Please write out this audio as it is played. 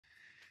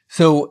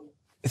So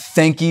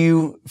thank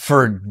you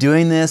for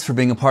doing this, for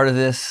being a part of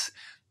this.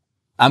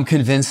 I'm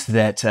convinced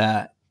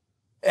that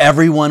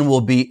everyone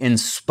will be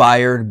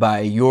inspired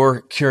by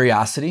your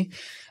curiosity,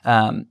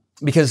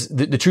 because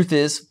the truth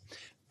is,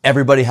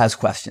 everybody has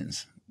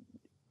questions.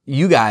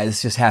 You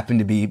guys just happen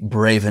to be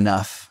brave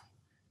enough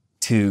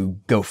to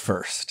go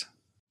first.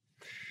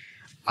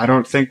 I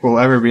don't think we'll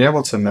ever be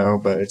able to know,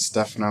 but it's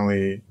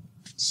definitely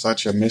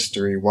such a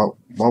mystery. What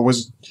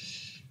was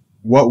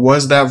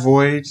that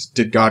void?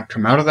 Did God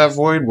come out of that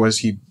void? Was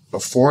he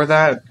before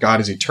that? God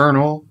is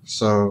eternal.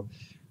 So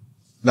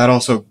that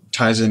also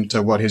ties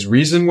into what his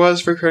reason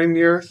was for creating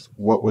the earth.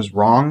 What was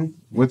wrong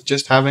with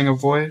just having a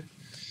void?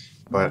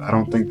 But I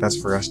don't think that's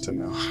for us to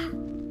know.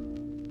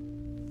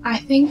 I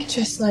think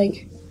just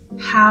like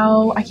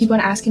how I keep on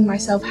asking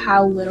myself,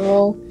 how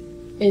literal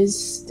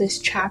is this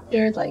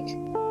chapter? Like,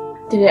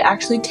 did it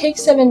actually take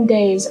 7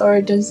 days, or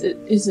is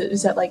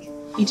that like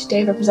each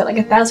day represent like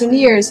 1,000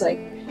 years? Like,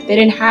 they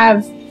didn't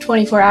have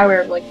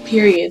 24-hour like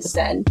periods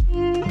then.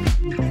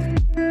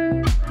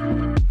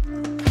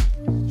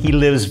 He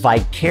lives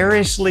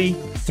vicariously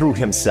through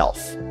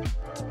himself.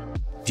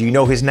 Do you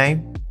know his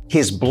name?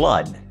 His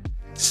blood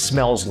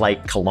smells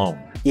like cologne.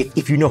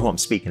 If you know who I'm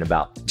speaking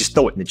about, just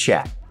throw it in the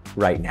chat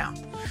right now.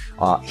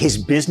 His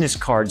business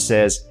card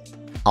says,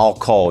 "I'll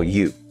call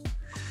you."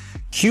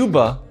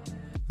 Cuba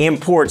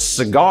imports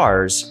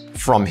cigars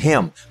from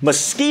him.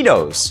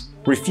 Mosquitoes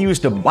refuse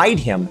to bite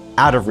him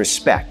out of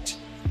respect.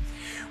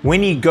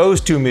 When he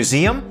goes to a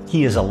museum,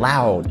 he is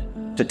allowed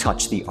to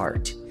touch the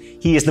art.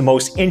 He is the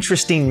most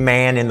interesting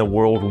man in the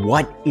world.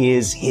 What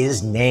is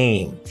his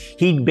name?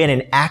 He'd been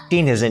in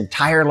acting his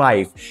entire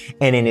life,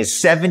 and in his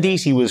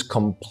 70s, he was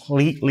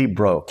completely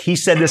broke. He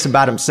said this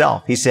about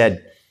himself. He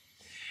said,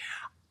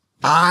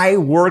 "I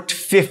worked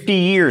 50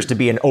 years to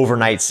be an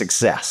overnight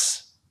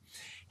success."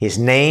 His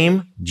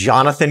name,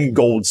 Jonathan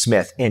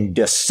Goldsmith, and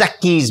Dos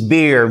Equis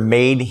beer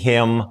made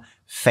him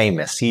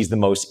famous. He's the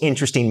most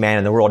interesting man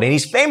in the world, and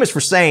he's famous for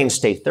saying,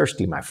 "Stay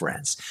thirsty, my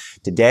friends."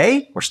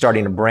 Today, we're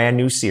starting a brand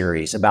new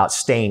series about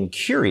staying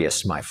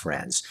curious, my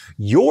friends.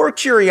 Your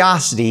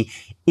curiosity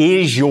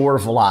is your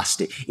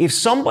velocity. If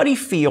somebody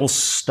feels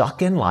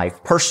stuck in life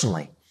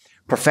personally,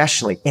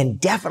 professionally, and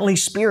definitely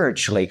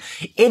spiritually,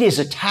 it is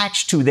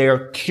attached to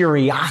their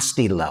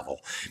curiosity level.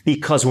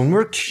 Because when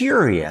we're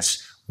curious,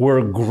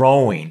 we're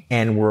growing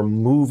and we're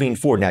moving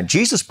forward. Now,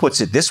 Jesus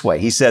puts it this way.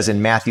 He says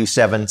in Matthew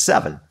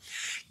 7:7,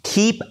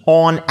 "Keep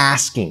on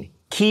asking,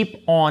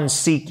 keep on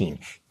seeking,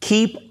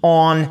 keep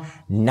on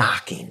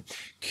knocking."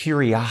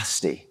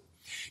 Curiosity.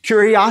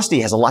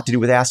 Curiosity has a lot to do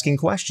with asking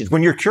questions.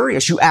 When you're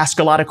curious, you ask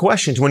a lot of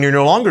questions. When you're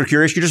no longer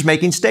curious, you're just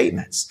making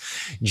statements.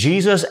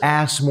 Jesus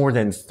asks more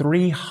than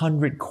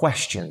 300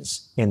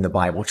 questions in the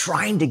Bible,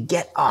 trying to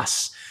get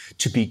us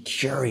to be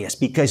curious,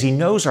 because he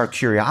knows our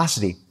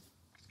curiosity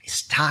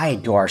is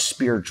tied to our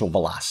spiritual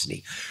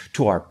velocity,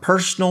 to our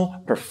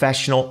personal,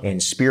 professional,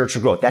 and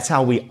spiritual growth. That's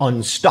how we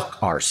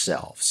unstuck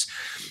ourselves.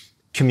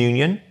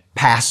 Communion,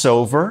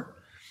 Passover,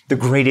 the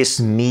greatest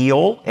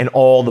meal in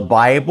all the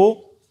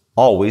Bible,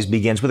 always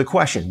begins with a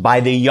question by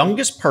the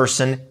youngest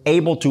person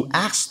able to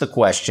ask the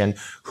question,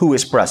 who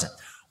is present?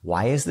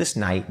 Why is this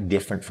night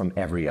different from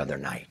every other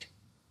night?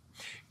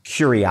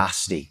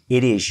 Curiosity.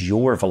 It is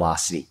your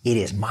velocity. It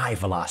is my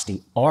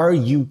velocity. Are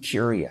you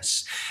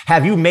curious?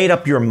 Have you made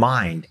up your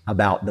mind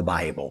about the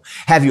Bible?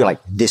 Have you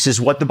this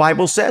is what the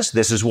Bible says.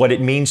 This is what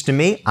it means to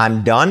me.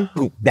 I'm done.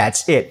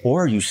 That's it.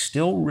 Or are you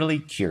still really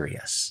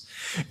curious?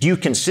 Do you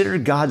consider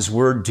God's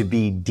word to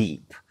be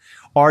deep?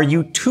 Are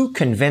you too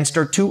convinced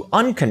or too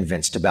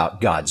unconvinced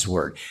about God's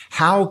word?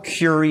 How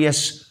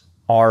curious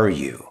are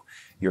you?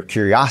 Your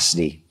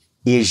curiosity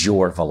is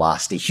your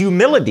velocity.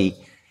 Humility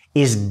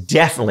is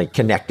definitely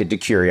connected to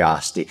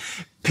curiosity.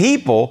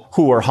 People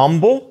who are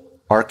humble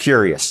are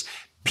curious.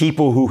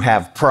 People who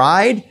have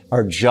pride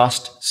are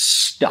just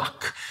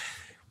stuck.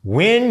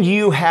 When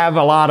you have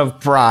a lot of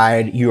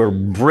pride, you're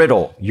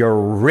brittle, you're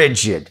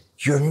rigid,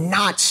 you're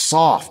not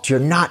soft, you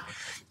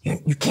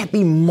can't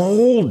be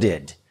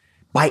molded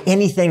by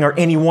anything or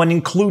anyone,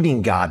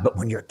 including God. But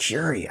when you're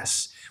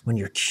curious,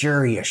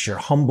 you're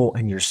humble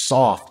and you're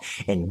soft.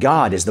 And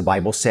God, as the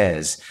Bible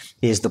says,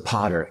 is the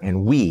potter,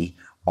 and we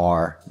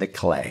are the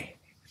clay.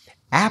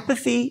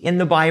 Apathy in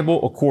the Bible,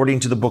 according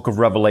to the book of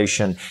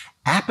Revelation,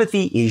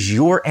 apathy is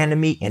your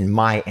enemy and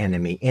my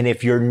enemy. And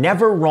if you're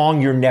never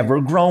wrong, you're never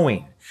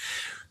growing.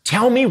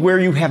 Tell me where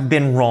you have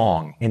been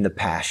wrong in the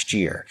past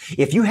year.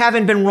 If you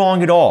haven't been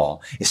wrong at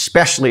all,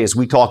 especially as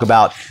we talk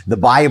about the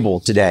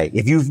Bible today,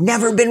 if you've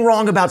never been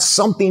wrong about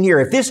something here,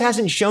 if this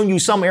hasn't shown you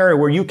some area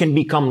where you can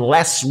become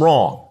less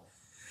wrong,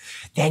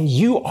 then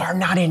you are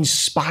not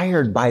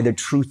inspired by the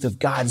truth of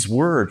God's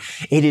word.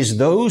 It is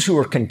those who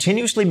are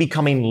continuously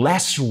becoming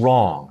less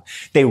wrong.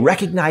 They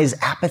recognize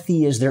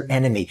apathy as their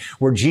enemy,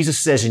 where Jesus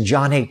says in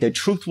John 8, the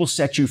truth will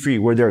set you free,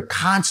 where they're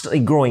constantly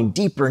growing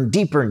deeper and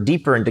deeper and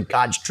deeper into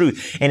God's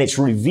truth. And it's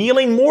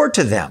revealing more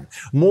to them,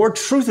 more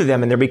truth to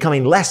them, and they're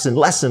becoming less and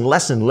less and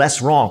less and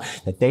less wrong,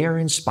 that they are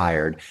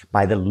inspired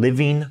by the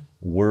living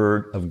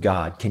Word of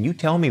God. Can you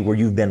tell me where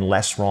you've been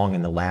less wrong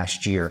in the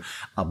last year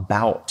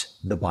about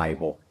the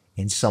Bible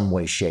in some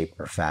way, shape,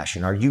 or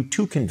fashion? Are you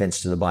too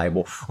convinced of the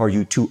Bible? Or are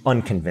you too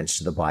unconvinced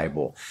of the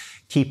Bible?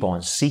 Keep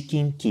on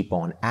seeking, keep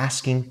on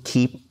asking,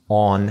 keep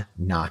on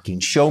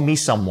knocking. Show me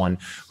someone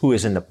who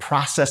is in the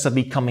process of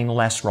becoming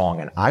less wrong,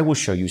 and I will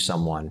show you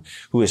someone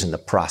who is in the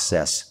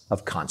process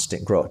of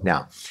constant growth.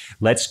 Now,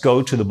 let's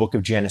go to the book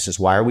of Genesis.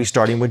 Why are we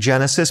starting with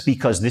Genesis?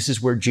 Because this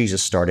is where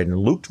Jesus started. In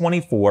Luke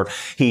 24,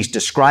 he's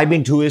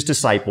describing to his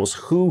disciples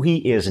who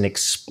he is and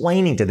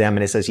explaining to them,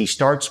 and it says he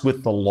starts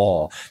with the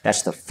law.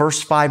 That's the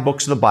first 5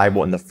 books of the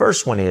Bible, and the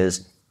first one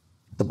is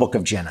the book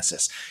of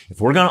Genesis. If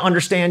we're going to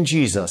understand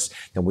Jesus,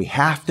 then we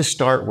have to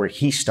start where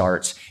he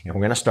starts, and we're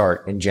going to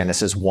start in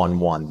Genesis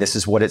 1:1. This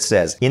is what it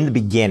says. In the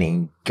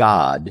beginning,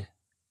 God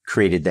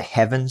created the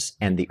heavens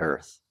and the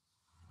earth.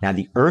 Now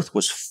the earth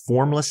was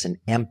formless and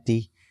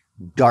empty.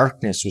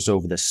 Darkness was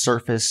over the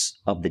surface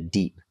of the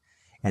deep,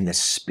 and the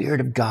Spirit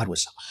of God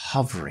was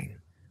hovering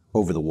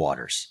over the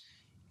waters.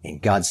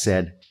 And God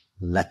said,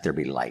 let there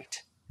be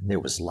light. And there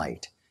was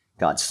light.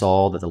 God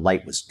saw that the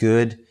light was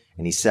good,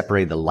 and he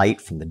separated the light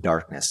from the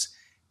darkness.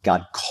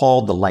 God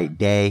called the light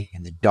day,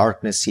 and the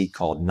darkness he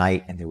called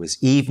night, and there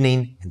was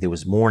evening, and there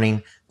was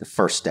morning the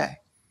first day.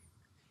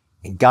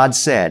 And God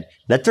said,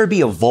 let there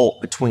be a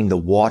vault between the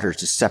waters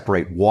to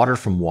separate water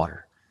from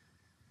water.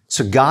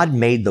 So God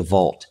made the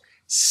vault,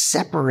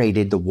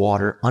 separated the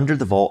water under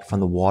the vault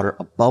from the water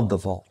above the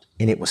vault,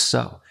 and it was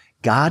so.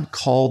 God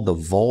called the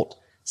vault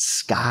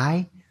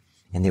sky,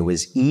 and there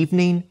was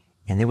evening,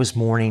 and there was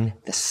morning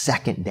the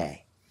second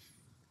day.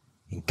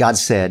 And God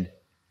said,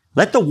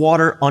 let the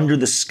water under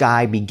the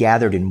sky be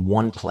gathered in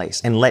one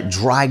place, and let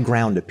dry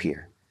ground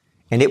appear.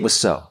 And it was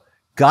so.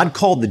 God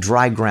called the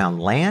dry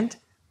ground land,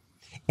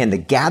 and the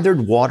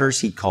gathered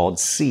waters he called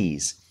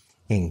seas.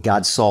 And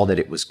God saw that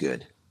it was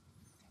good.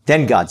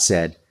 Then God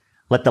said,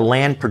 let the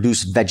land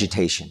produce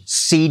vegetation,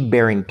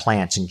 seed-bearing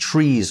plants and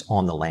trees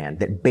on the land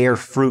that bear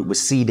fruit with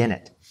seed in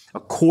it,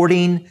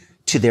 according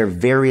to their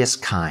various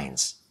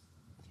kinds.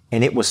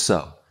 And it was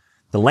so.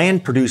 The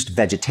land produced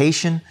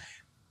vegetation,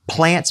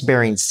 plants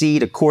bearing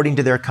seed according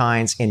to their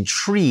kinds, and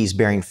trees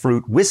bearing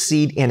fruit with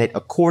seed in it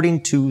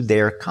according to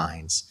their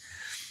kinds.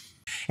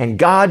 And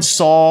God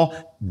saw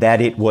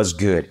that it was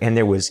good. And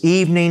there was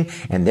evening,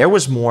 and there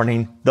was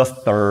morning the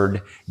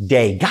third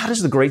day. God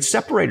is the great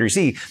separator. You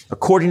see,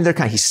 according to their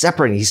kind, he's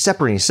separating, he's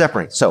separating, he's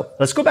separating. So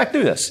let's go back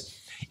through this.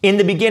 In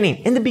the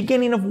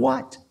beginning of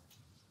what?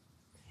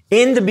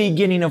 In the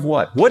beginning of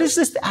what? What is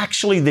this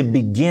actually the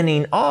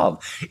beginning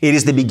of? It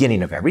is the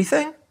beginning of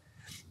everything.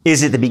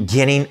 Is it the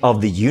beginning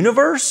of the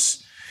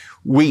universe?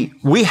 We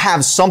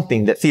have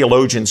something that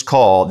theologians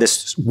call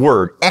this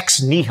word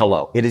ex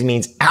nihilo. It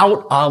means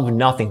out of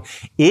nothing.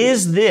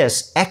 Is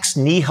this ex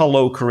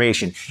nihilo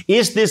creation?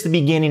 Is this the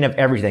beginning of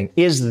everything?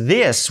 Is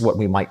this what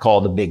we might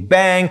call the Big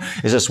Bang?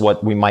 Is this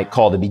what we might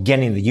call the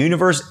beginning of the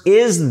universe?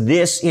 Is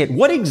this it?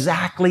 What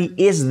exactly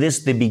is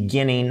this the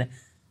beginning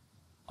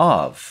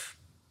of?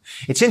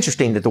 It's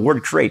interesting that the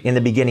word create, in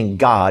the beginning,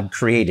 God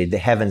created the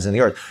heavens and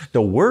the earth.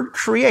 The word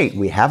create,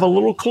 we have a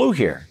little clue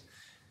here,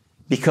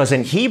 because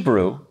in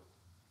Hebrew,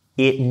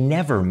 it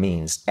never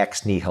means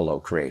ex nihilo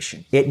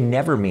creation. It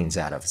never means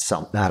out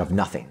of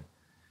nothing.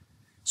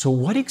 So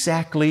what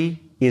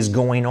exactly is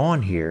going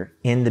on here?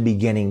 In the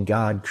beginning,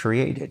 God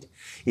created.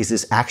 Is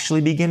this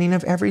actually beginning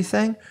of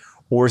everything,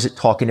 or is it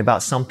talking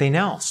about something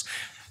else?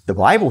 The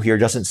Bible here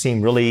doesn't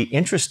seem really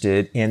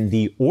interested in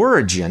the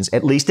origins,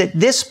 at least at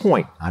this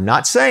point. I'm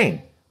not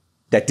saying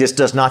that this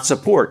does not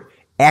support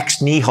ex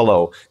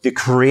nihilo, the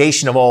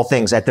creation of all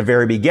things at the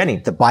very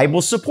beginning. The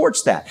Bible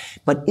supports that.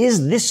 But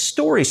is this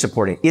story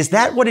supporting? Is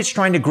that what it's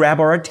trying to grab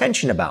our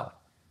attention about?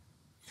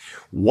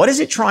 What is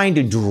it trying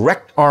to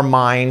direct our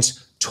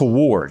minds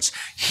towards?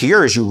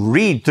 Here, as you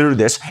read through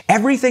this,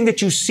 everything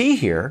that you see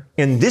here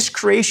in this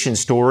creation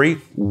story,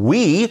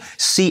 we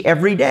see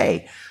every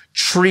day.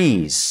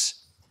 Trees,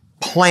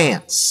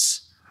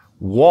 plants,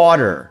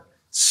 water,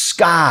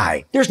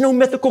 sky. There's no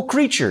mythical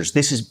creatures.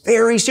 This is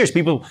very serious.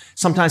 People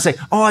sometimes say,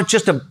 oh, it's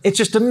just a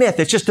myth.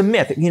 It's just a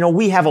myth. You know,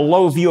 we have a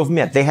low view of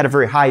myth. They had a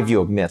very high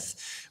view of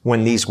myth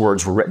when these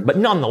words were written. But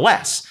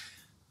nonetheless,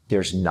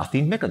 there's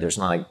nothing mythical. There's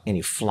not like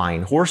any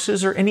flying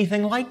horses or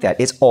anything like that.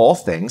 It's all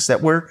things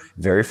that we're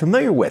very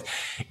familiar with.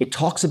 It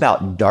talks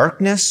about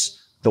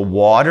darkness, the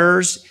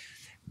waters.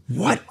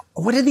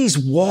 What are these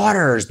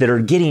waters that are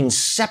getting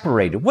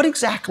separated? What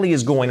exactly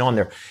is going on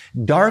there?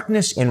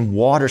 Darkness and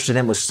waters to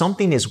them was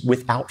something is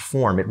without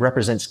form. It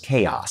represents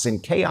chaos,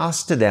 and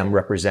chaos to them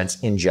represents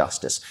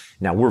injustice.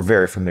 Now, we're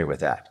very familiar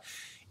with that.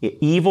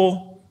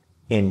 Evil,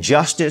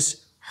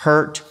 injustice,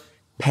 hurt,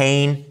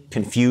 pain,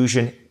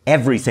 confusion,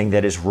 everything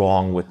that is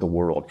wrong with the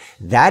world.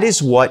 That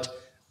is what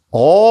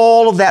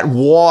all of that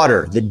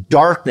water, the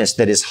darkness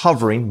that is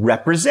hovering,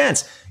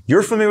 represents.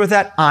 You're familiar with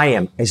that? I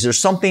am. Is there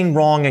something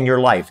wrong in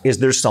your life? Is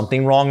there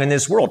something wrong in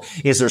this world?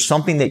 Is there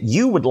something that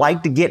you would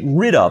like to get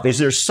rid of? Is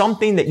there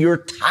something that you're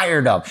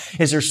tired of?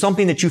 Is there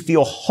something that you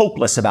feel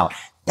hopeless about?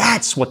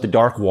 That's what the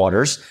dark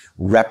waters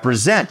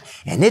represent.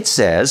 And it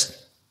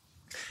says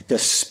the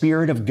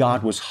Spirit of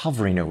God was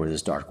hovering over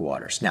those dark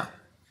waters. Now,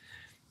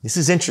 this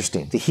is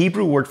interesting. The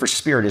Hebrew word for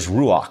spirit is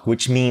ruach,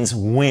 which means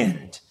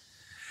wind.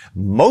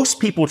 Most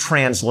people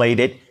translate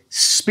it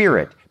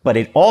spirit, but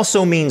it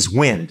also means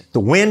wind. The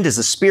wind is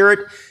the spirit,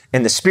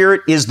 and the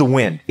spirit is the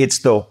wind. It's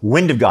the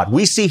wind of God.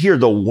 We see here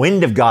the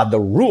wind of God, the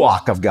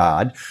ruach of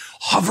God,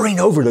 hovering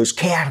over those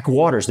chaotic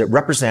waters that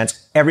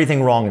represents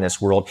everything wrong in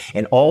this world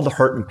and all the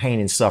hurt and pain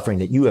and suffering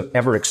that you have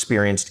ever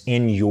experienced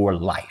in your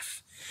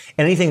life.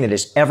 Anything that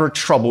has ever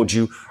troubled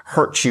you,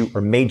 hurt you,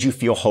 or made you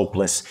feel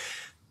hopeless,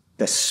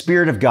 the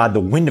Spirit of God, the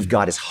wind of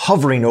God is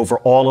hovering over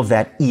all of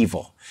that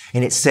evil.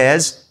 And it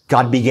says,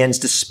 God begins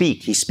to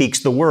speak. He speaks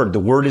the word. The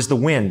word is the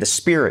wind. The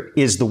Spirit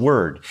is the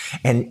word.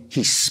 And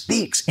he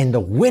speaks and the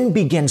wind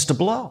begins to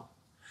blow.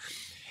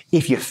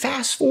 If you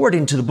fast forward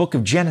into the book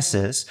of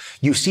Genesis,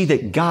 you see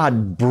that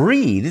God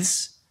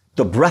breathes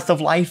the breath of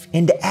life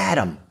into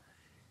Adam.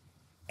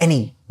 And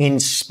he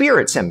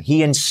inspirits him.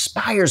 He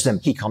inspires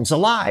him. He comes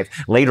alive.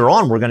 Later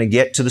on, we're going to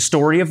get to the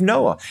story of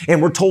Noah.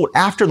 And we're told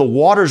after the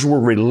waters were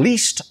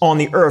released on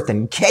the earth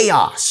and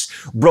chaos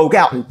broke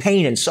out and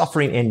pain and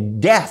suffering and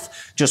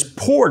death just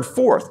poured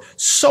forth,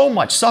 so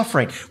much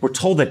suffering, we're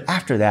told that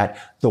after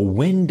that, the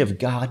wind of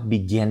God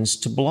begins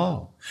to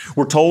blow.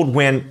 We're told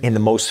when, in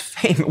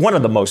one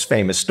of the most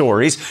famous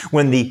stories,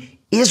 when the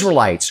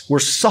Israelites were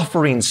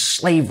suffering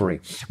slavery,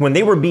 when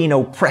they were being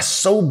oppressed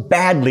so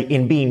badly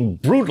and being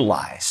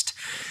brutalized,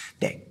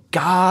 that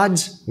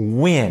God's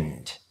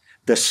wind,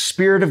 the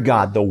Spirit of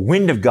God, the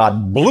wind of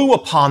God blew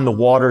upon the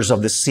waters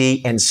of the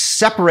sea and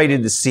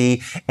separated the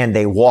sea, and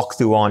they walked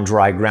through on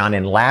dry ground.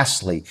 And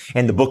lastly,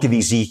 in the book of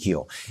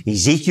Ezekiel,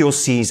 Ezekiel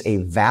sees a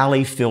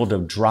valley filled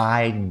of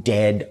dry,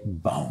 dead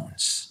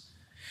bones.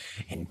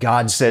 And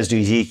God says to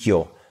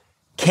Ezekiel,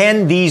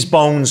 "Can these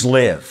bones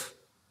live?"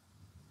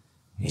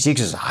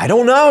 Ezekiel says, "I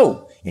don't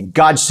know." And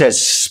God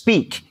says,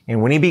 "Speak."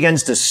 And when he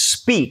begins to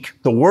speak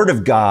the word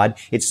of God,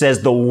 it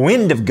says the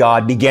wind of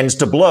God begins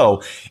to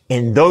blow,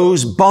 and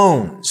those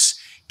bones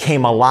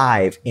came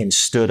alive and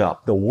stood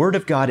up. The word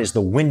of God is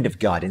the wind of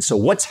God. And so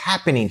what's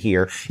happening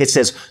here? It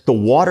says the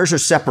waters are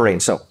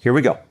separating. So here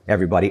we go,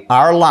 everybody.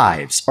 Our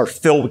lives are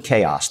filled with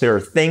chaos. There are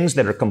things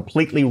that are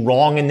completely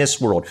wrong in this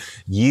world.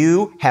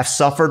 You have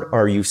suffered,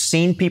 or you've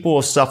seen people who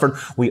have suffered.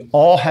 We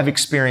all have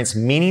experienced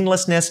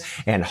meaninglessness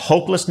and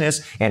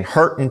hopelessness and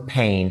hurt and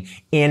pain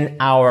in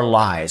our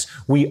lives.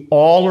 We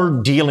all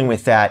are dealing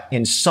with that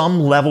in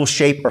some level,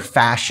 shape, or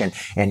fashion.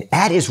 And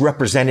that is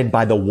represented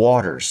by the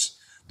waters,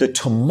 the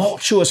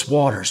tumultuous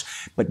waters.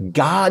 But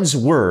God's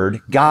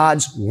word,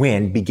 God's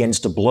wind begins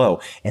to blow.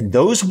 And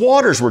those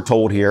waters, we're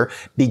told here,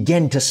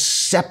 begin to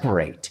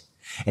separate.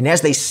 And as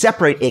they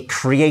separate, it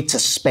creates a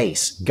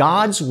space.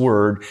 God's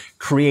word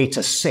creates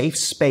a safe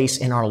space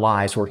in our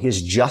lives where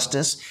his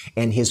justice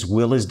and his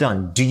will is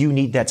done. Do you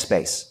need that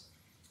space?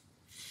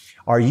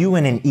 Are you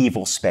in an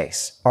evil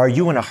space? Are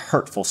you in a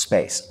hurtful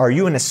space? Are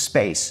you in a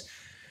space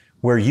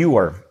where you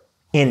are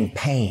in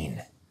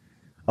pain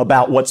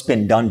about what's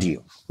been done to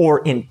you, or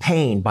in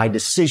pain by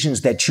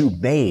decisions that you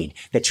made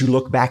that you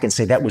look back and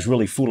say, that was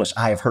really foolish.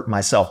 I have hurt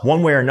myself.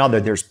 One way or another,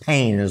 there's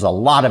pain. There's a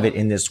lot of it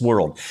in this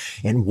world.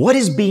 And what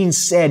is being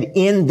said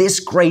in this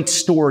great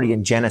story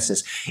in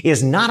Genesis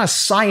is not a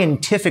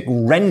scientific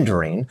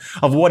rendering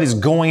of what is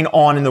going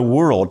on in the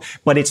world,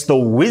 but it's the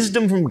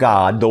wisdom from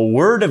God, the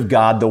word of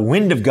God, the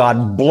wind of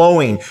God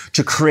blowing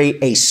to create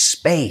a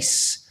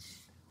space.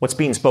 What's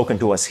being spoken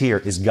to us here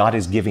is God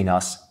is giving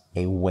us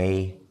a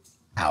way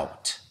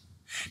out.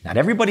 Not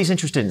everybody's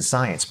interested in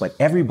science, but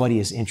everybody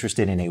is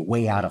interested in a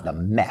way out of the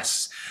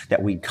mess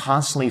that we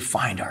constantly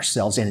find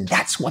ourselves in. And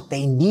that's what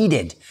they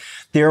needed.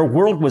 Their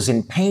world was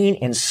in pain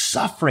and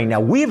suffering. Now,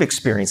 we've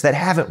experienced that,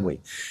 haven't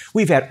we?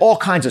 We've had all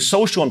kinds of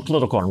social and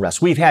political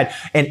unrest. We've had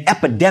an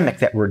epidemic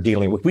that we're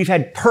dealing with. We've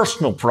had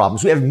personal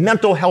problems. We have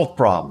mental health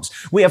problems.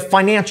 We have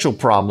financial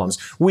problems.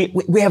 We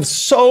have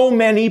so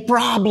many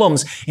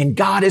problems. And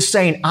God is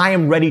saying, I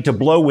am ready to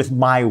blow with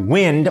my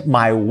wind,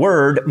 my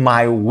word,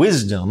 my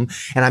wisdom.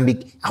 And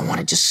I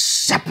want to just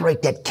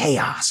separate that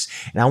chaos.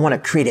 And I want to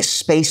create a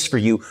space for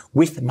you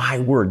with my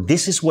word.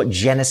 This is what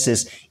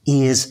Genesis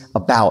is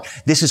about.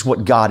 This is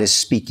what God is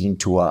speaking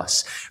to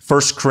us.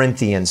 1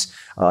 Corinthians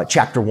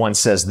chapter 1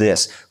 says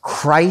this: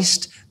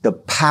 Christ, the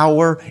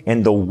power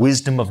and the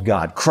wisdom of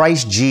God.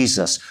 Christ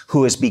Jesus,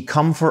 who has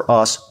become for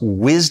us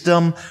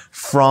wisdom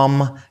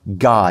from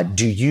God.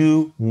 Do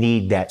you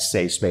need that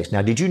safe space?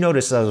 Now, did you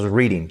notice as I was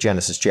reading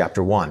Genesis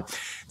chapter 1,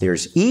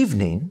 there's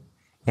evening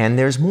and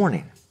there's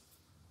morning.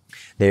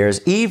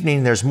 There's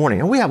evening, there's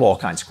morning. And we have all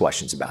kinds of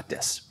questions about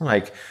this. We're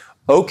like,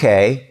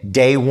 okay,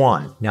 day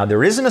one. Now,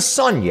 there isn't a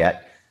sun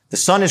yet. The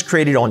sun is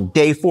created on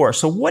day 4.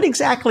 So what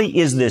exactly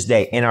is this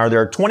day? And are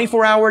there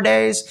 24-hour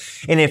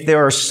days? And if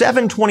there are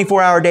 7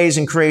 24-hour days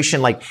in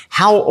creation, like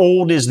how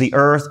old is the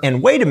earth?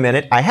 And wait a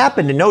minute, I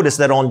happen to notice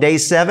that on day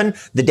 7,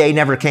 the day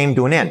never came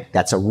to an end.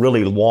 That's a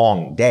really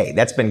long day.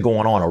 That's been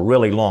going on a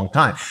really long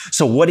time.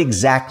 So what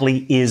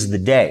exactly is the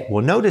day?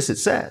 Well, notice it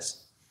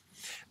says,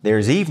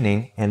 there's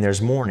evening and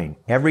there's morning.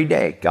 Every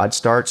day, God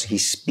starts, He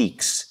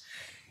speaks.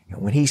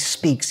 And when He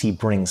speaks, He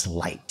brings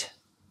light.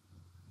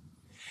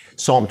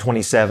 Psalm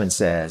 27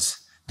 says,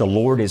 the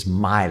Lord is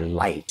my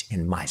light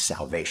and my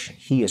salvation.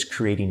 He is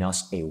creating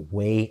us a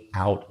way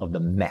out of the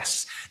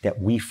mess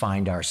that we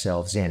find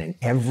ourselves in. And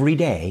every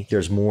day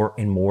there's more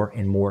and more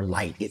and more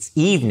light. It's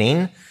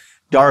evening,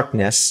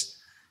 darkness,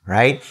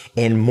 right?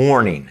 And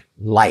morning,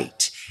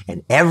 light.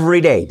 And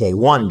every day, day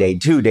 1, day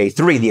 2, day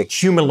 3, the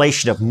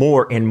accumulation of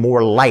more and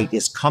more light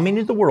is coming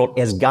into the world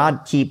as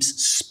God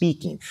keeps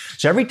speaking.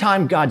 So every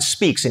time God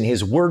speaks and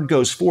His word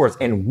goes forth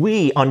and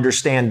we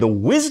understand the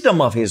wisdom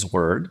of His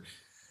word,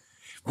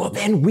 well,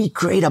 then we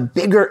create a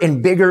bigger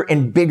and bigger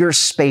and bigger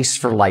space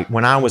for light.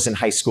 When I was in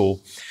high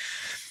school,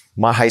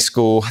 my high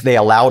school, they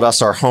allowed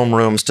us, our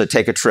homerooms, to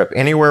take a trip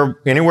anywhere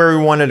we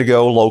wanted to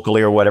go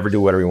locally or whatever,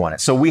 do whatever we wanted.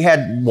 So we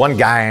had one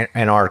guy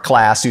in our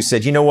class who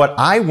said, you know what?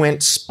 I went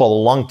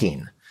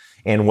spelunking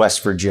in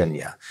West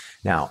Virginia.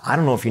 Now, I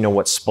don't know if you know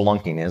what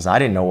spelunking is. I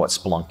didn't know what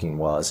spelunking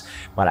was,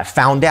 but I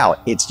found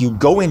out it's you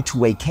go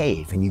into a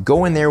cave and you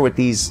go in there with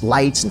these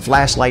lights and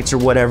flashlights or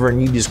whatever,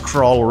 and you just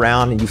crawl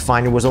around and you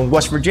find it was in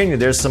West Virginia.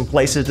 There's some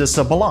places to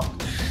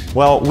spelunk.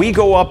 Well, we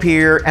go up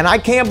here and I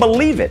can't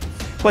believe it.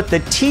 But the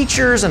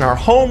teachers and our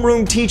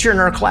homeroom teacher in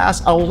our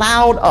class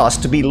allowed us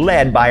to be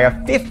led by a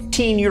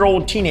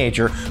 15-year-old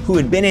teenager who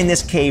had been in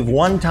this cave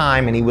one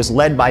time, and he was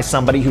led by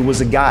somebody who was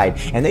a guide.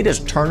 And they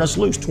just turned us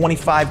loose,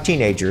 25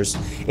 teenagers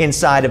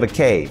inside of a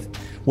cave.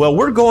 Well,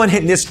 we're going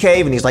in this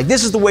cave, and he's like,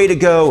 this is the way to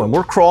go. And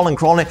we're crawling.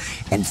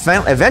 And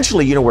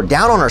eventually, we're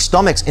down on our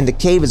stomachs, and the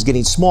cave is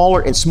getting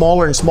smaller and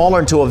smaller and smaller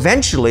until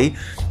eventually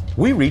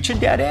we reach a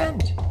dead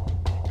end.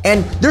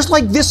 And there's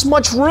like this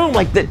much room,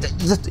 like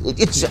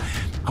it's...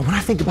 When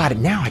I think about it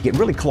now, I get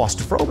really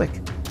claustrophobic.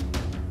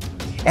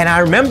 And I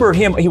remember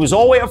him, he was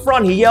all the way up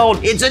front, he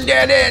yelled, it's a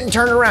dead end,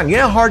 turn around. You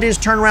know how hard it is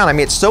to turn around? I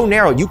mean, it's so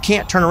narrow, you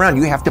can't turn around.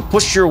 You have to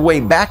push your way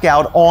back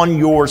out on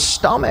your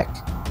stomach.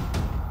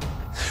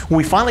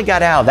 We finally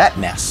got out of that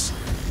mess.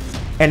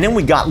 And then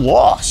we got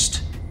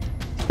lost.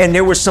 And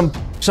there were some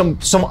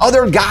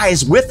other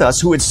guys with us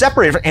who had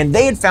separated, and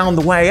they had found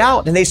the way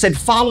out. And they said,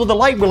 follow the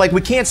light. We're like,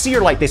 we can't see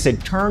your light. They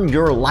said, turn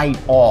your light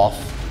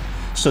off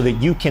so that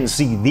you can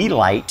see the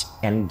light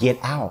and get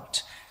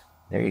out.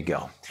 There you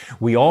go.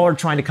 We all are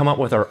trying to come up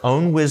with our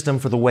own wisdom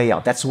for the way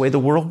out. That's the way the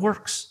world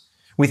works.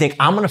 We think,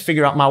 I'm going to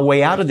figure out my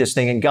way out of this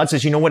thing. And God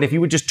says, you know what? If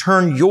you would just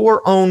turn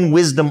your own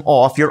wisdom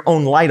off, your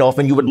own light off,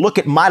 and you would look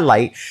at my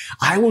light,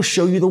 I will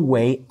show you the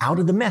way out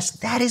of the mess.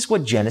 That is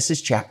what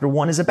Genesis chapter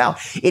 1 is about.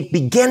 It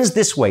begins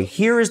this way.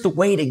 Here is the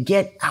way to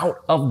get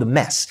out of the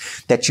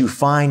mess that you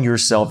find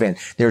yourself in.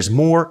 There's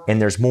more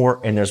and there's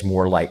more and there's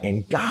more light.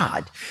 And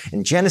God,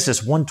 in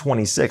Genesis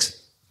 1:26,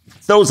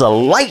 throws a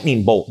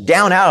lightning bolt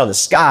down out of the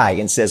sky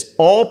and says,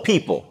 all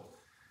people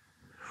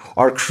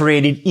are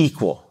created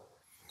equal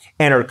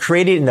and are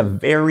created in the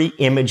very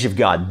image of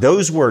God.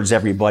 Those words,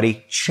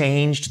 everybody,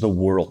 changed the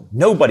world.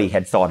 Nobody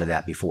had thought of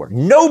that before.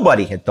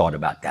 Nobody had thought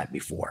about that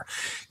before.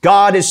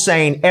 God is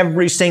saying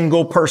every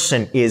single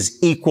person is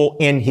equal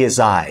in His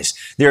eyes.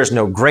 There's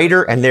no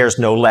greater and there's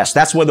no less.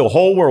 That's what the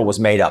whole world was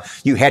made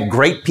of. You had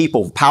great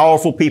people,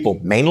 powerful people,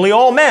 mainly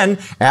all men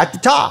at the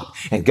top.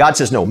 And God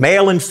says, no,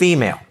 male and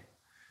female.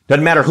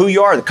 Doesn't matter who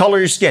you are, the color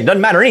of your skin,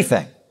 doesn't matter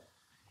anything.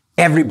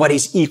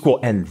 Everybody's equal.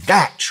 And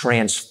that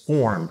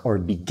transformed or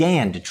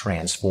began to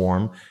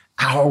transform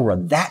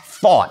that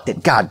thought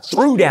that God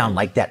threw down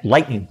like that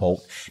lightning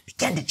bolt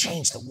began to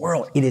change the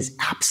world. It is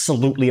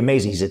absolutely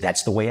amazing. He said,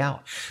 that's the way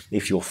out.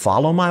 If you'll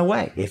follow my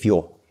way, if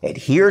you'll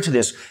adhere to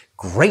this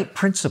great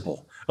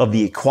principle of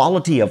the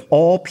equality of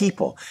all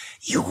people,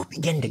 you will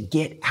begin to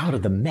get out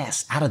of the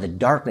mess, out of the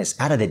darkness,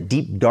 out of the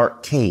deep,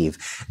 dark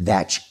cave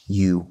that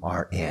you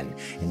are in.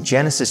 In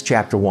Genesis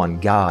chapter 1,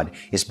 God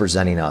is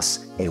presenting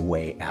us a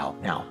way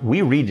out. Now,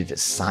 we read it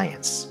as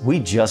science. We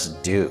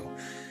just do.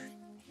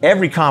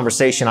 Every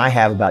conversation I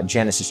have about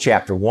Genesis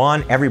chapter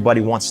 1,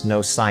 everybody wants to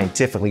know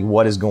scientifically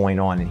what is going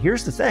on. And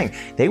here's the thing,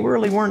 they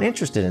really weren't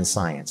interested in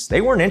science. They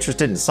weren't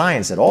interested in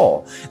science at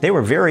all. They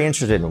were very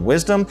interested in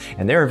wisdom,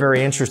 and they were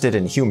very interested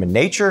in human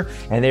nature,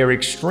 and they were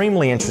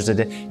extremely interested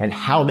in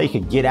how they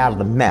could get out of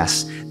the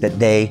mess that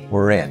they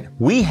were in.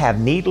 We have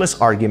needless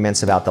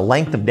arguments about the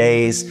length of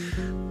days,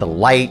 the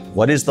light,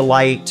 what is the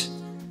light,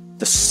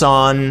 the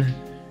sun.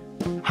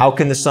 How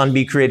can the sun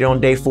be created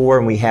on day 4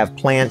 and we have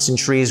plants and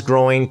trees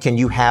growing? Can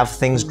you have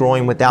things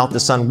growing without the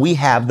sun? We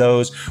have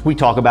those. We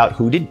talk about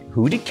who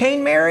did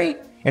Cain marry?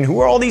 And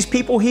who are all these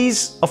people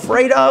he's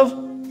afraid of?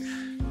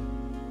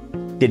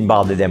 Didn't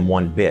bother them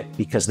one bit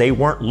because they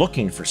weren't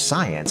looking for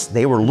science.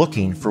 They were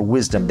looking for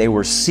wisdom. They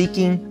were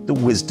seeking the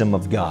wisdom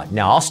of God.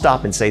 Now, I'll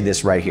stop and say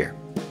this right here.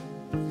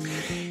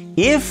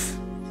 If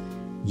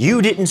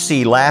you didn't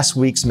see last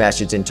week's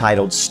message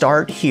entitled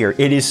Start Here,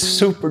 it is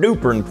super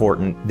duper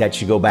important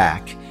that you go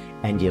back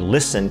and you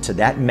listen to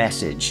that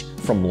message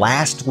from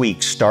last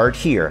week, Start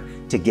Here,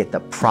 to get the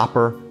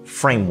proper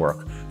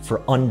framework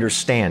for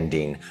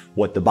understanding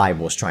what the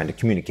Bible is trying to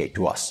communicate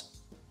to us.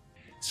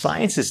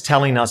 Science is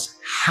telling us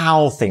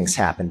how things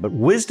happen, but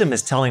wisdom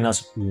is telling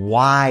us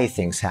why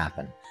things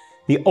happen.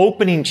 The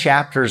opening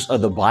chapters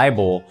of the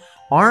Bible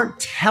aren't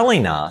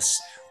telling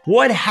us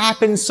what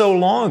happened so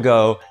long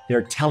ago.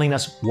 They're telling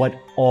us what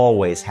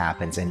always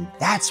happens. And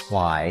that's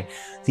why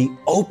the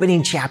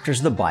opening chapters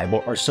of the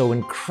Bible are so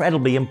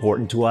incredibly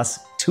important to us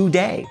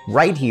today,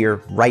 right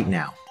here, right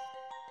now.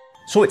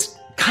 So it's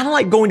kind of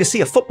like going to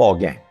see a football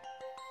game.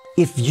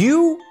 If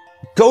you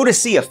go to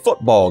see a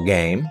football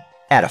game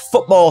at a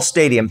football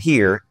stadium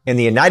here in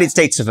the United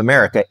States of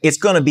America, it's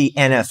going to be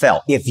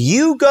NFL. If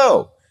you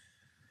go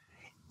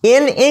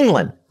in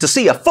England to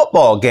see a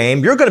football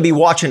game, you're going to be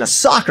watching a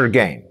soccer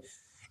game.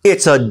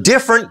 It's a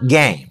different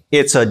game.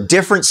 It's a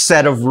different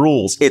set of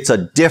rules. It's a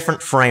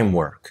different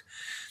framework.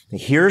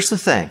 Here's the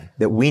thing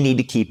that we need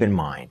to keep in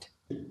mind.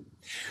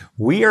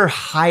 We are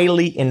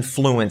highly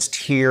influenced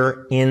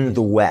here in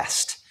the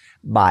West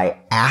by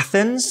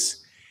Athens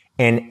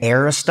and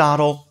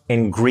Aristotle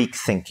and Greek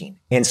thinking.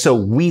 And so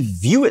we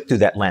view it through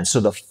that lens. So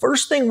the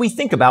first thing we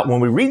think about when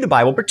we read the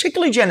Bible,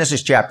 particularly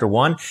Genesis chapter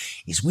 1,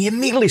 is we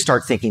immediately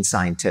start thinking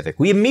scientific.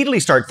 We immediately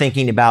start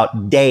thinking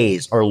about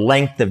days or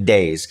length of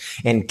days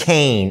and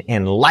Cain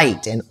and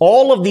light and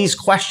all of these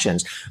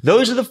questions.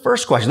 Those are the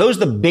first questions. Those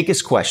are the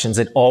biggest questions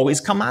that always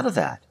come out of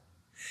that.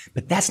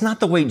 But that's not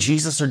the way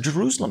Jesus or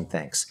Jerusalem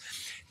thinks.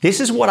 This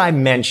is what I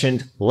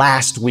mentioned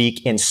last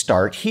week in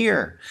Start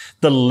Here.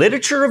 The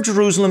literature of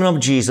Jerusalem and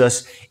of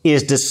Jesus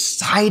is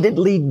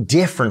decidedly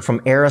different from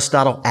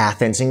Aristotle,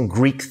 Athens, and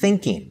Greek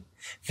thinking.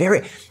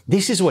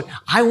 This is what,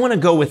 I want to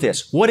go with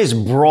this. What is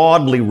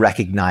broadly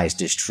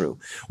recognized as true?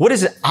 What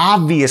is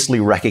obviously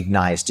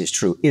recognized as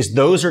true is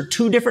those are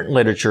two different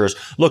literatures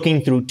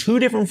looking through two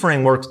different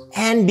frameworks.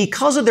 And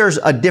because of there's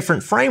a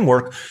different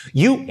framework,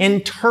 you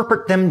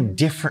interpret them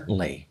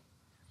differently.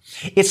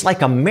 It's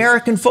like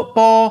American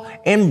football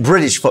and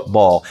British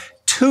football.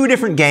 Two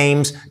different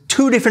games,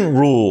 two different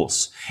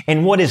rules.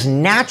 And what is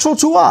natural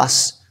to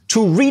us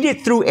to read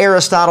it through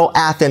Aristotle,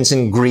 Athens,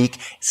 and Greek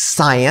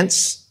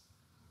science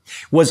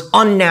was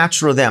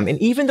unnatural to them. And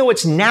even though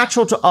it's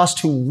natural to us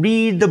to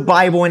read the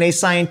Bible in a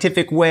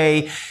scientific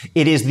way,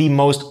 it is the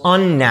most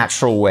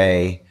unnatural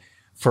way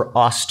for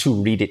us to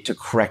read it, to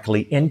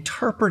correctly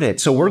interpret it.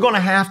 So we're going to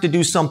have to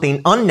do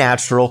something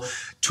unnatural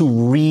to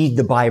read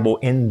the Bible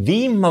in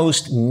the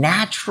most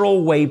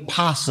natural way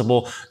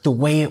possible, the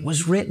way it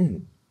was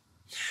written.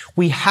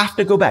 We have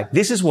to go back.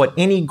 This is what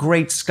any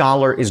great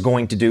scholar is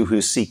going to do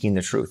who's seeking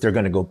the truth. They're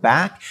going to go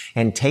back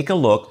and take a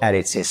look at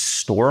its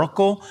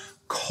historical,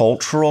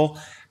 cultural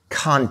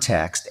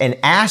context and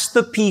ask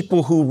the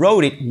people who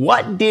wrote it,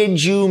 what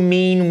did you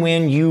mean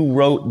when you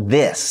wrote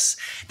this?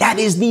 That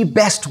is the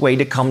best way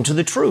to come to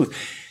the truth.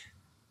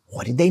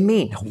 What did they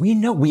mean? We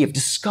know we have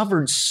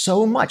discovered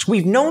so much.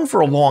 We've known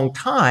for a long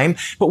time,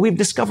 but we've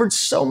discovered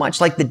so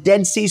much, like the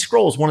Dead Sea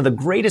Scrolls, one of the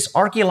greatest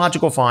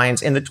archaeological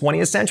finds in the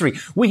 20th century.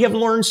 We have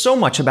learned so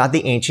much about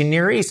the ancient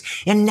Near East,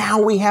 and now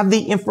we have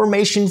the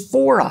information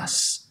for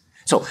us.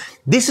 So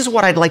this is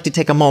what I'd like to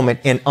take a moment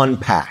and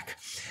unpack.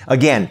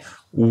 Again,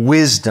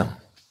 wisdom.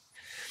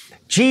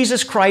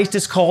 Jesus Christ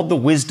is called the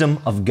wisdom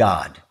of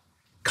God.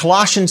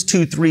 Colossians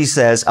 2:3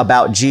 says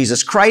about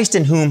Jesus Christ,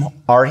 in whom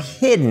are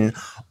hidden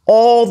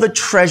all the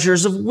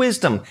treasures of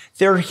wisdom.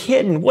 They're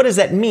hidden. What does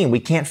that mean? We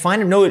can't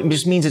find them? No, it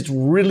just means it's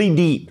really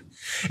deep.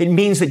 It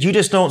means that you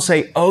just don't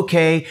say,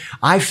 okay,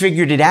 I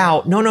figured it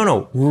out.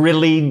 No,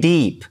 really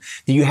deep.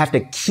 That you have to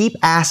keep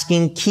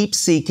asking, keep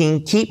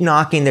seeking, keep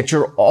knocking, that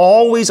you're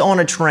always on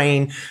a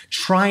train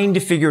trying to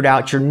figure it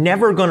out. You're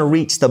never going to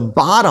reach the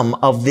bottom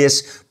of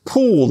this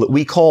pool that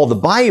we call the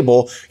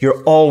Bible.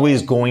 You're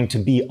always going to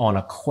be on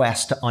a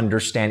quest to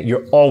understand it.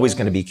 You're always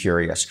going to be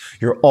curious.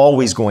 You're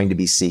always going to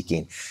be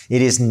seeking.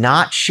 It is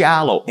not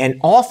shallow. And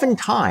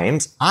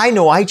oftentimes, I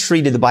know I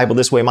treated the Bible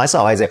this way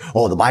myself. I say,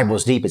 oh, the Bible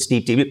is deep. It's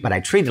deep, deep. But I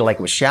treated it like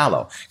it was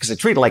shallow because I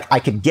treated it like I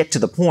could get to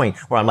the point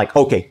where I'm like,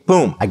 okay,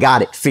 boom, I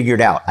got it figured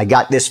out. I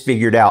got this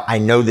figured out. I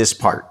know this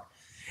part.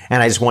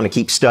 And I just want to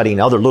keep studying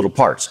other little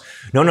parts.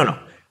 No.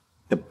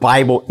 The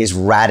Bible is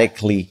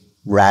radically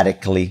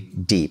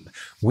deep.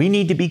 We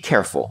need to be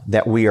careful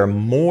that we are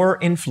more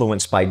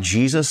influenced by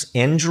Jesus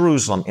in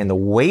Jerusalem in the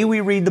way we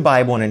read the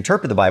Bible and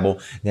interpret the Bible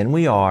than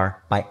we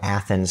are by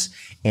Athens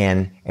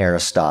and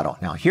Aristotle.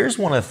 Now, here's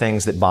one of the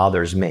things that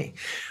bothers me.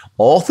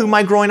 All through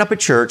my growing up at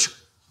church,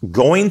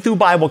 going through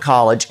Bible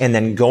college, and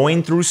then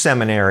going through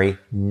seminary,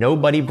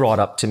 nobody brought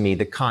up to me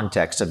the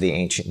context of the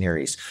ancient Near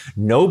East.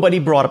 Nobody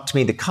brought up to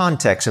me the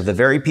context of the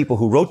very people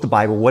who wrote the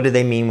Bible. What did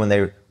they mean when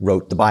they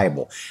wrote the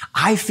Bible?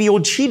 I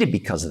feel cheated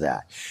because of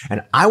that.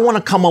 And I want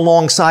to come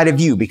alongside of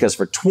you because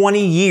for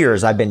 20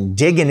 years, I've been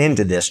digging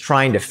into this,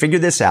 trying to figure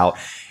this out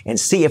and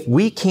see if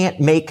we can't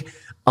make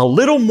a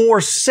little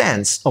more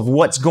sense of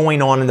what's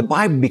going on in the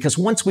Bible, because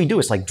once we do,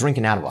 it's like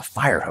drinking out of a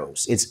fire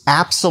hose. It's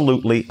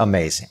absolutely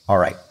amazing. All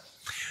right.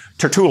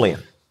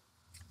 Tertullian.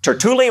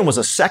 Tertullian was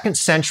a 2nd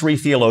century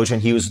theologian.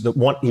 He was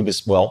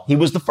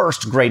the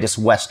first greatest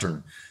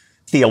Western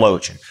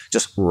theologian,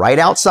 just right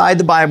outside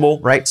the Bible,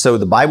 right? So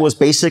the Bible was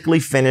basically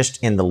finished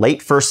in the late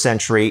 1st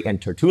century,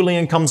 and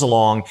Tertullian comes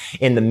along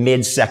in the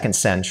mid 2nd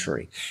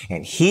century.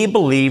 And he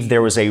believed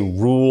there was a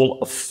rule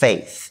of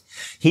faith.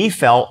 He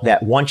felt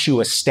that once you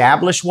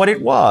establish what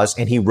it was,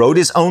 and he wrote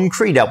his own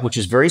creed up, which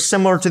is very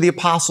similar to the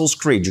Apostles'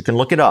 Creed. You can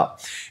look it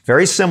up.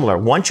 Very similar.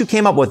 Once you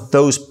came up with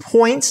those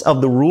points of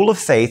the rule of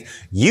faith,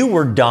 you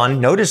were done,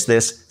 notice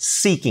this,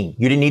 seeking.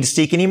 You didn't need to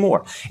seek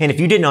anymore. And if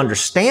you didn't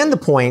understand the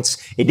points,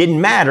 it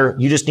didn't matter.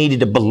 You just needed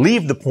to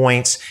believe the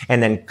points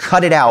and then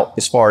cut it out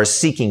as far as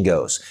seeking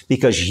goes,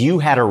 because you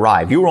had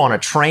arrived. You were on a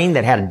train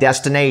that had a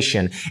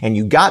destination, and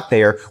you got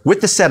there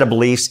with the set of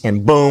beliefs,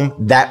 and boom,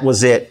 that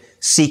was it.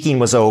 Seeking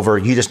was over.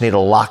 You just need to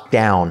lock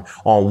down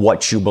on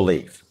what you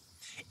believe.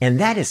 And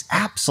that is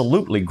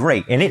absolutely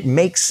great. And it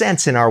makes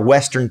sense in our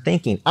Western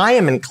thinking. I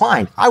am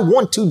inclined. I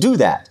want to do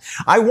that.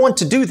 I want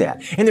to do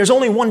that. And there's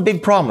only one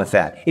big problem with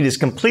that. It is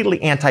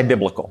completely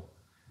anti-biblical.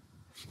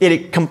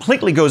 It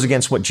completely goes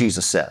against what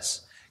Jesus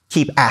says.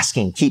 Keep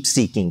asking, keep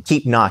seeking,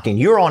 keep knocking.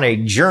 You're on a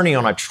journey,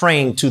 on a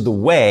train to the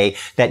way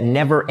that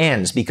never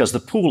ends, because the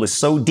pool is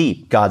so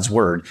deep, God's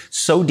word,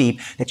 so deep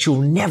that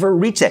you'll never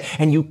reach it.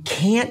 And you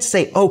can't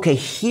say, okay,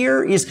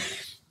 here's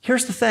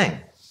the thing.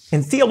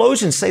 And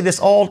theologians say this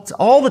all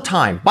the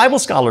time. Bible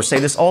scholars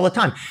say this all the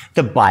time.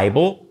 The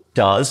Bible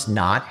does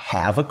not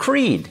have a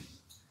creed.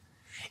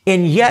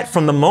 And yet,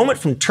 from the moment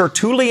from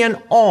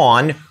Tertullian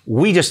on,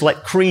 we just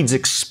let creeds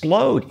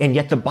explode. And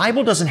yet the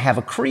Bible doesn't have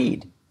a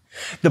creed.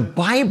 The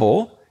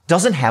Bible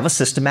doesn't have a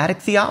systematic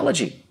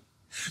theology.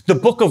 The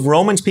book of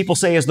Romans, people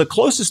say, is the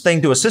closest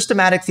thing to a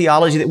systematic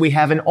theology that we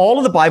have in all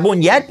of the Bible,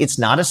 and yet it's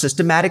not a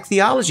systematic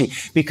theology,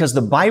 because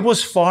the Bible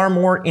is far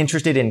more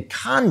interested in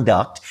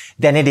conduct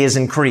than it is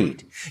in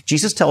creed.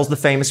 Jesus tells the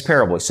famous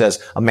parable. He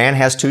says, a man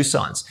has 2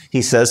 sons.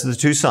 He says to the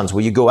 2 sons,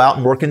 will you go out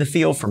and work in the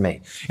field for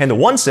me? And the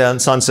one son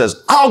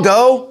says, I'll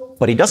go,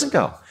 but he doesn't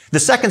go. The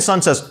second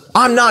son says,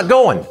 I'm not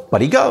going,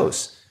 but he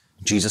goes.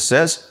 Jesus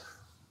says,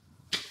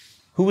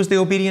 who was the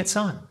obedient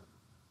son?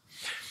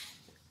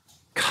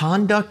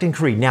 Conduct and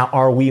creed. Now,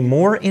 are we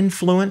more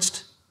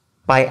influenced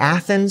by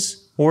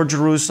Athens or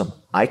Jerusalem?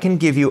 I can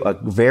give you a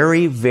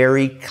very,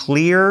 very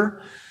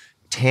clear,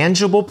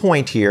 tangible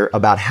point here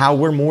about how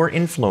we're more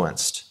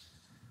influenced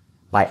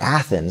by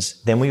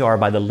Athens than we are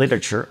by the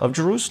literature of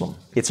Jerusalem.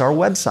 It's our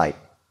website.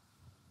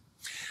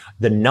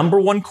 The number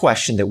one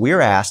question that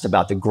we're asked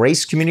about the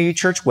Grace Community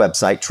Church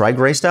website,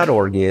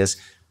 trygrace.org, is,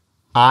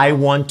 I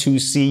want to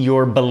see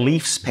your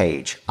beliefs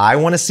page. I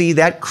want to see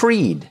that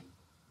creed.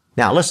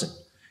 Now, listen,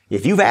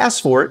 if you've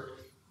asked for it,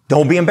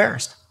 don't be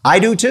embarrassed. I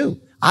do too.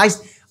 I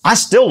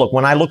still look,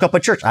 when I look up a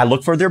church, I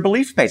look for their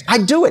belief page. I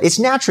do it. It's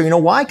natural. You know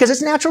why? Because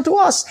it's natural to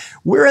us.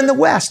 We're in the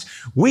West.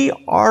 We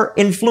are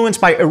influenced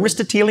by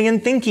Aristotelian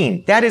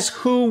thinking. That is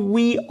who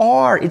we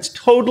are. It's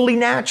totally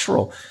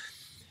natural.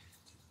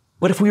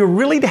 But if we were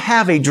really to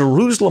have a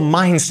Jerusalem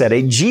mindset,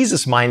 a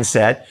Jesus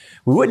mindset,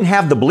 we wouldn't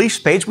have the beliefs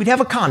page, we'd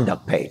have a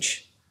conduct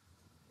page.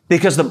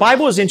 Because the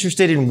Bible is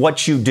interested in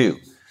what you do.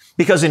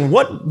 Because in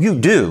what you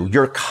do,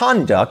 your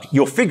conduct,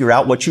 you'll figure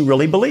out what you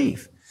really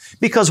believe.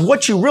 Because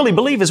what you really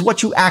believe is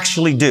what you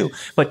actually do.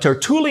 But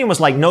Tertullian was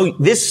like, no,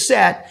 this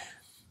set,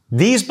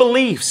 these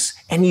beliefs,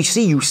 and you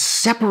see, you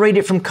separate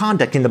it from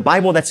conduct. In the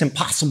Bible, that's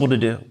impossible to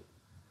do.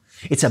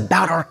 It's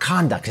about our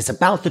conduct. It's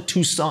about the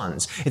 2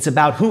 sons. It's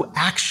about who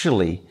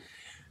actually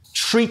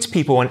treats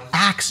people and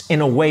acts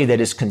in a way that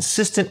is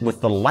consistent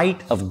with the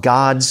light of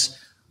God's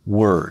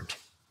word.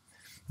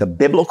 The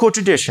biblical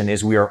tradition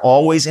is we are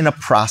always in a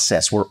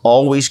process. We're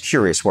always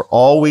curious. We're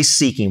always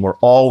seeking. We're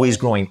always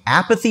growing.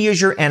 Apathy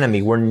is your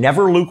enemy. We're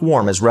never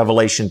lukewarm, as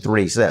Revelation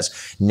 3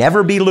 says.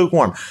 Never be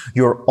lukewarm.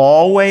 You're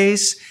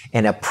always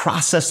in a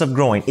process of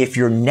growing. If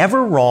you're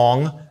never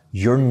wrong,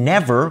 you're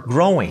never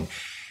growing.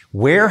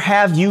 Where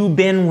have you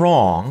been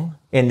wrong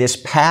in this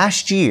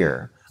past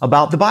year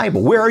about the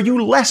Bible? Where are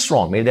you less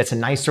wrong? Maybe that's a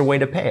nicer way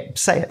to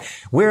say it.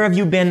 Where have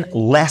you been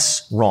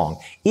less wrong?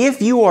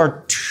 If you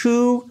are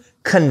too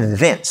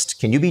convinced,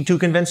 can you be too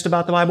convinced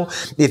about the Bible?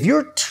 If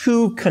you're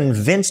too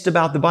convinced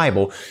about the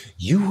Bible,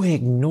 you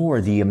ignore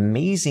the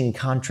amazing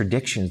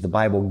contradictions the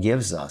Bible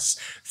gives us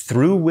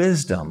through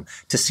wisdom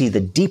to see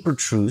the deeper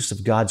truths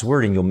of God's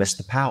word, and you'll miss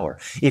the power.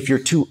 If you're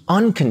too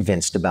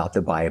unconvinced about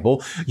the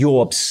Bible,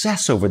 you'll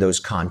obsess over those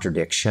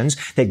contradictions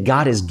that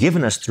God has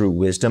given us through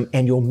wisdom,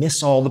 and you'll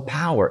miss all the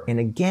power. And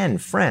again,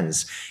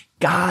 friends,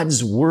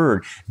 God's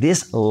word,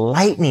 this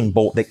lightning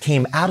bolt that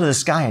came out of the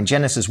sky in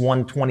Genesis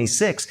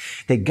 1:26,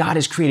 that God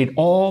has created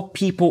all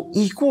people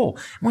equal.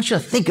 I want you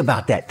to think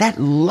about that.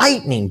 That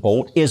lightning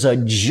bolt is a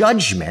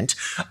judgment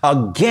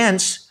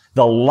against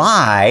The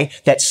lie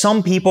that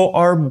some people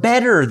are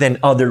better than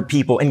other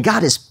people. And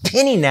God is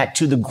pinning that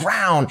to the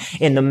ground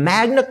in the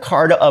Magna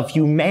Carta of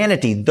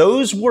humanity.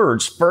 Those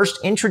words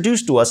first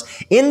introduced to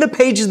us in the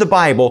pages of the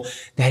Bible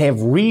that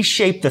have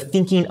reshaped the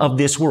thinking of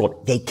this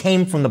world. They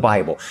came from the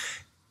Bible.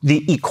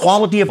 The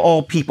equality of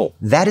all people,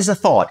 that is a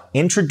thought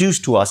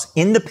introduced to us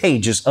in the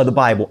pages of the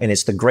Bible, and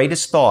it's the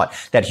greatest thought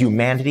that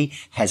humanity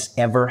has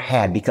ever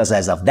had, because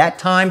as of that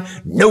time,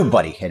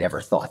 nobody had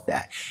ever thought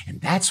that. And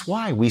that's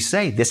why we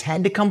say this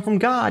had to come from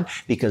God,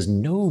 because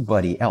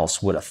nobody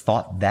else would have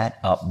thought that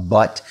up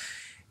but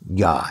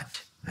God.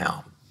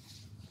 Now,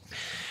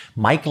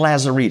 Mike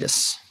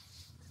Lazaridis,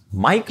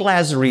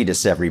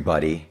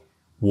 everybody,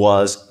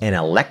 was an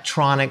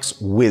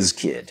electronics whiz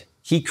kid.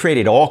 He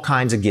created all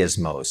kinds of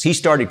gizmos. He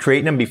started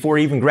creating them before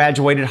he even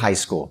graduated high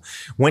school.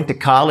 Went to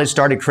college,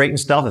 started creating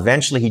stuff.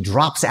 Eventually, he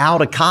drops out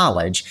of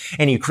college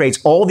and he creates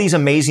all these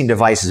amazing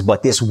devices.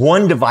 But this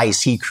one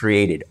device he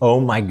created, oh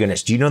my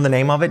goodness, do you know the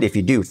name of it? If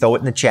you do, throw it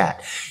in the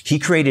chat. He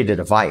created a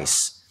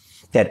device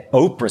that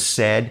Oprah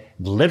said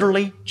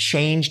literally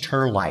changed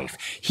her life.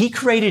 He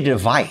created a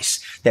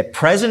device that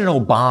President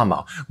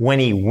Obama, when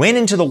he went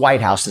into the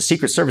White House, the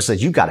Secret Service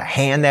said, you got to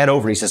hand that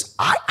over. He says,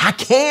 I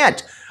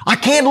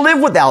can't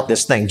live without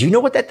this thing. Do you know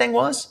what that thing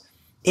was?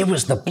 It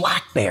was the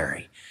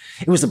BlackBerry.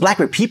 It was the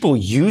BlackBerry. People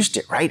used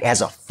it, right,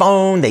 as a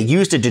phone. They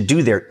used it to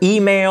do their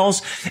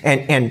emails.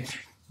 And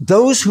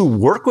those who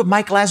work with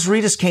Mike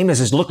Lazaridis came and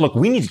says, look,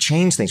 we need to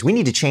change things. We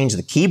need to change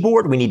the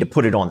keyboard. We need to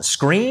put it on the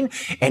screen.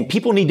 And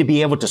people need to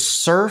be able to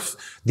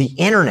surf the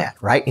internet,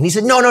 right? And he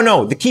said,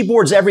 no. The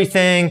keyboard's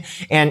everything.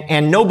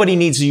 And nobody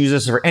needs to use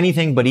this for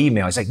anything but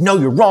email. He's like, no,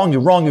 you're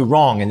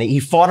wrong. And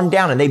he fought him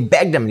down, and they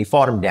begged him, and he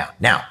fought him down.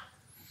 Now,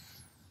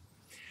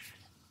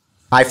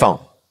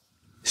 iPhone,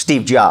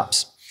 Steve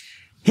Jobs.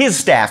 His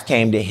staff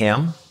came to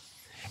him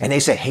and they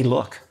said, hey,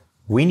 look,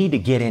 we need to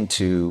get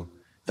into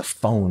the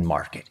phone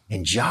market.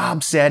 And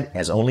Jobs said,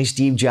 as only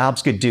Steve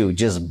Jobs could do,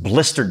 just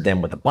blistered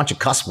them with a bunch of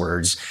cuss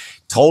words,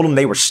 told them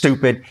they were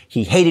stupid.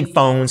 He hated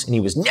phones and he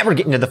was never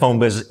getting into the phone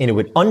business, and it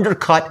would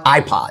undercut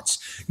iPods.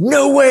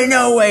 No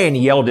way. And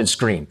he yelled and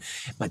screamed.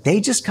 But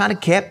they just kind of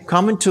kept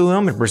coming to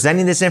him and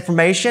presenting this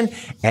information.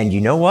 And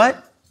you know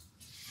what?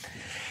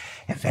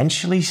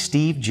 Eventually,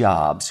 Steve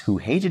Jobs, who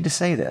hated to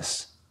say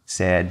this,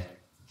 said,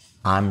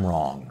 I'm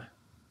wrong.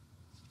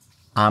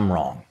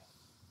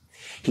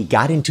 He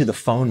got into the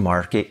phone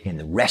market, and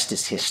the rest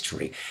is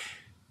history.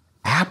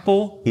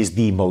 Apple is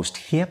the most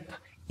hip,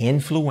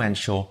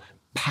 influential,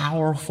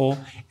 powerful,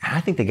 and I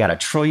think they got $1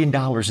 trillion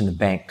in the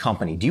bank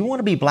company. Do you want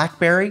to be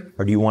BlackBerry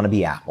or do you want to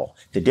be Apple?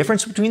 The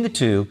difference between the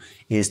two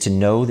is to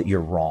know that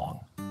you're wrong.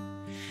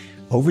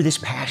 Over this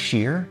past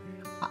year,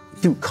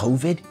 through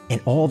COVID and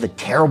all the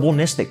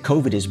terribleness that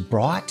COVID has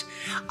brought,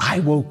 I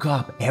woke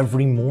up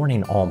every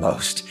morning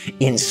almost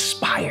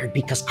inspired,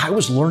 because I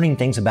was learning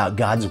things about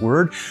God's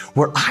Word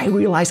where I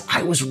realized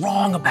I was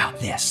wrong about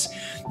this.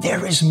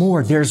 There is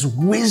more. There's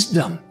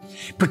wisdom,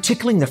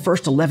 particularly in the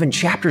first 11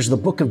 chapters of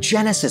the book of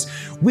Genesis.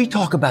 We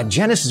talk about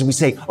Genesis and we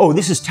say, oh,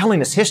 this is telling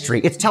us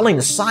history. It's telling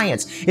us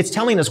science. It's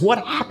telling us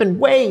what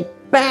happened way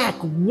back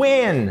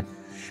when.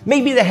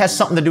 Maybe that has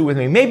something to do with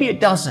me. Maybe it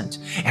doesn't.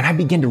 And I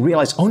begin to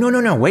realize, oh,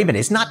 no, wait a minute.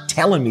 It's not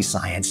telling me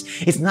science.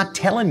 It's not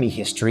telling me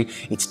history.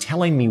 It's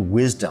telling me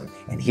wisdom.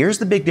 And here's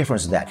the big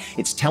difference of that.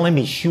 It's telling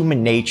me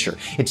human nature.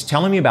 It's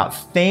telling me about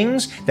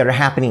things that are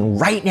happening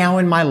right now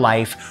in my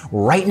life,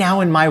 right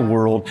now in my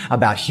world,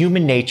 about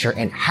human nature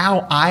and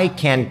how I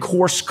can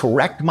course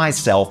correct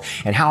myself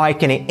and how I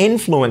can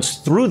influence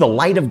through the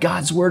light of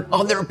God's Word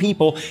other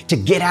people to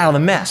get out of the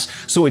mess.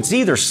 So it's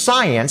either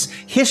science,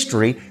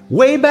 history,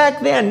 way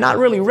back then, not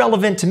really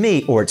relevant to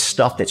me, or it's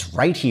stuff that's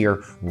right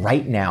here,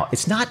 right now.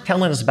 It's not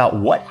telling us about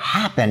what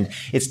happened.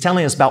 It's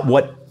telling us about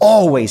what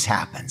always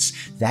happens.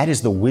 That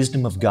is the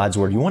wisdom of God's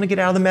Word. You want to get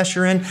out of the mess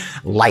you're in?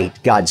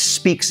 Light. God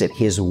speaks it.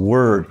 His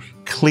Word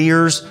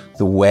clears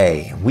the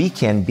way. We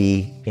can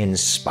be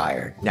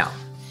inspired. Now,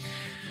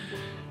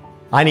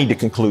 I need to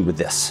conclude with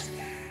this.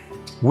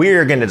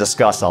 We're going to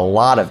discuss a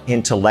lot of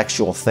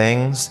intellectual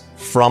things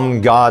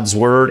from God's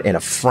Word and a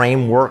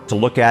framework to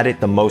look at it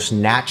the most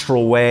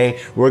natural way.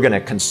 We're going to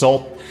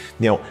consult,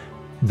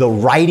 the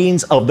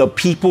writings of the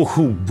people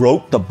who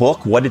wrote the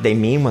book. What did they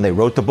mean when they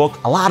wrote the book?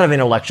 A lot of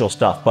intellectual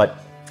stuff,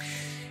 but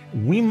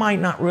we might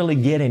not really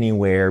get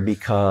anywhere,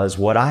 because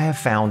what I have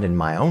found in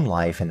my own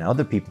life and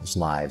other people's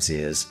lives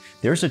is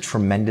there's a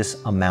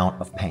tremendous amount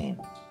of pain.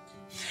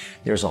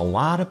 There's a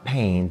lot of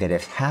pain that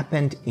has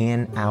happened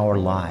in our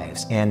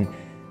lives. And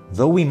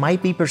though we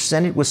might be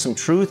presented with some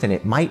truth and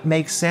it might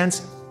make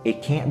sense,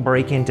 it can't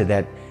break into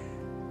that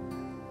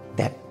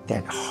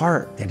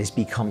heart that has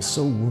become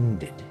so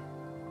wounded.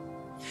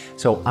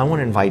 So I want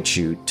to invite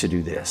you to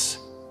do this.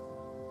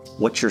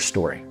 What's your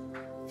story?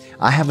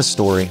 I have a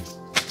story.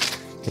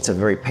 It's a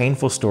very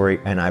painful story,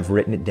 and I've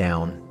written it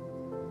down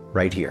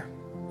right here.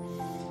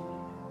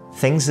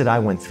 Things that I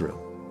went through.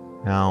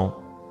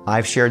 Now,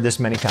 I've shared this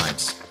many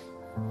times.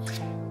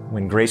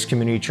 When Grace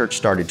Community Church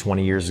started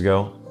 20 years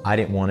ago, I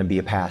didn't want to be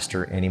a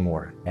pastor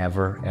anymore,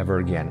 ever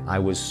again. I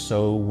was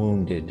so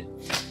wounded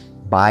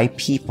by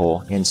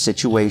people in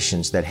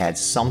situations that had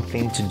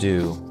something to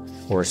do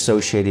or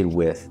associated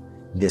with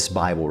this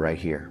Bible right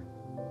here.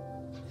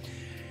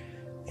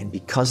 And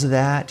because of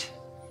that,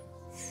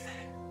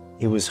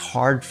 it was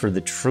hard for the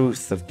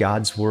truth of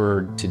God's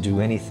Word to do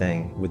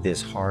anything with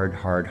this hard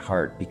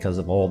heart because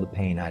of all the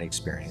pain I'd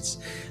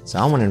experienced. So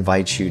I want to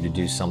invite you to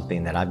do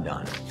something that I've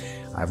done.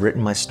 I've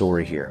written my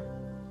story here.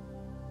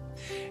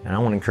 And I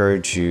want to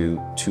encourage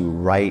you to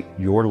write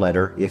your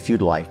letter, if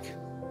you'd like,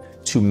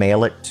 to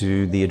mail it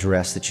to the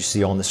address that you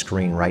see on the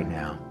screen right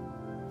now.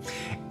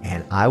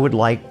 And I would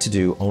like to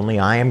do, only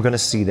I am going to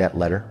see that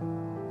letter.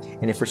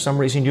 And if for some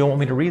reason you don't want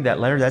me to read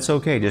that letter, that's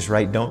okay. Just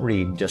write, don't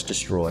read, just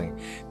destroy.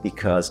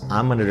 Because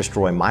I'm going to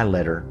destroy my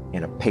letter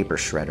in a paper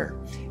shredder.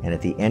 And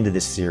at the end of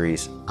this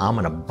series, I'm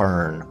going to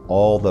burn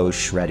all those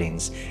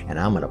shreddings. And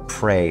I'm going to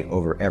pray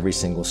over every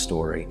single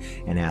story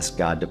and ask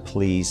God to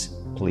please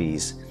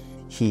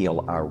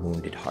heal our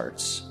wounded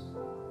hearts.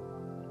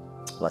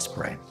 Let's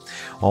pray.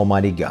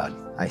 Almighty God,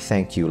 I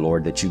thank you,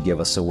 Lord, that you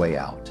give us a way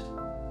out.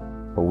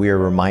 But we are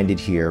reminded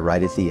here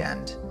right at the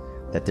end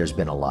that there's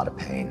been a lot of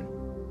pain.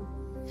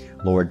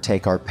 Lord,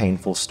 take our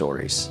painful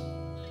stories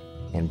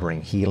and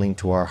bring healing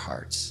to our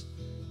hearts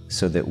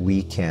so that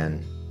we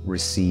can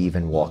receive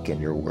and walk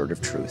in your word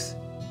of truth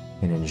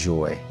and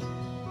enjoy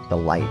the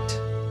light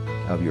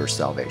of your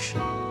salvation.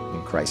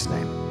 In Christ's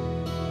name,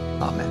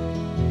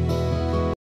 amen.